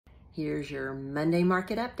Here's your Monday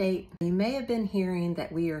market update. You may have been hearing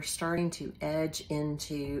that we are starting to edge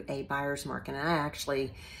into a buyer's market. And I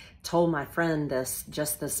actually told my friend this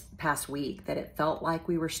just this past week that it felt like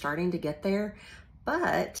we were starting to get there,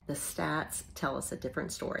 but the stats tell us a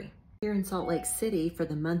different story. Here in Salt Lake City for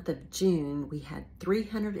the month of June, we had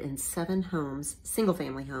 307 homes,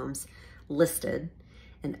 single-family homes, listed.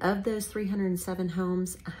 And of those 307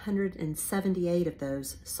 homes, 178 of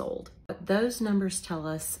those sold. What those numbers tell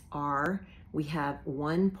us are we have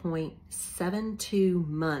 1.72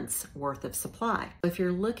 months worth of supply. If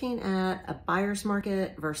you're looking at a buyer's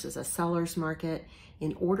market versus a seller's market,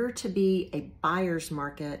 in order to be a buyer's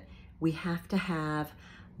market, we have to have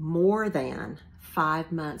more than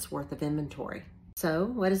 5 months worth of inventory. So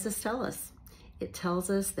what does this tell us? It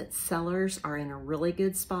tells us that sellers are in a really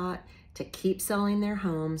good spot to keep selling their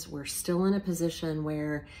homes. We're still in a position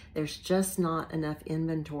where there's just not enough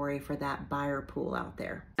inventory for that buyer pool out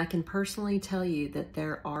there. I can personally tell you that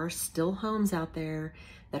there are still homes out there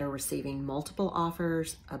that are receiving multiple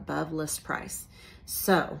offers above list price.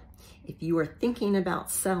 So if you are thinking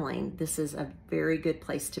about selling, this is a very good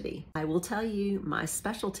place to be. I will tell you, my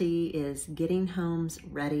specialty is getting homes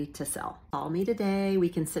ready to sell. Call me today. We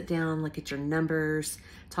can sit down, look at your numbers,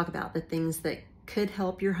 talk about the things that could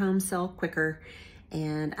help your home sell quicker,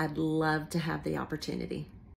 and I'd love to have the opportunity.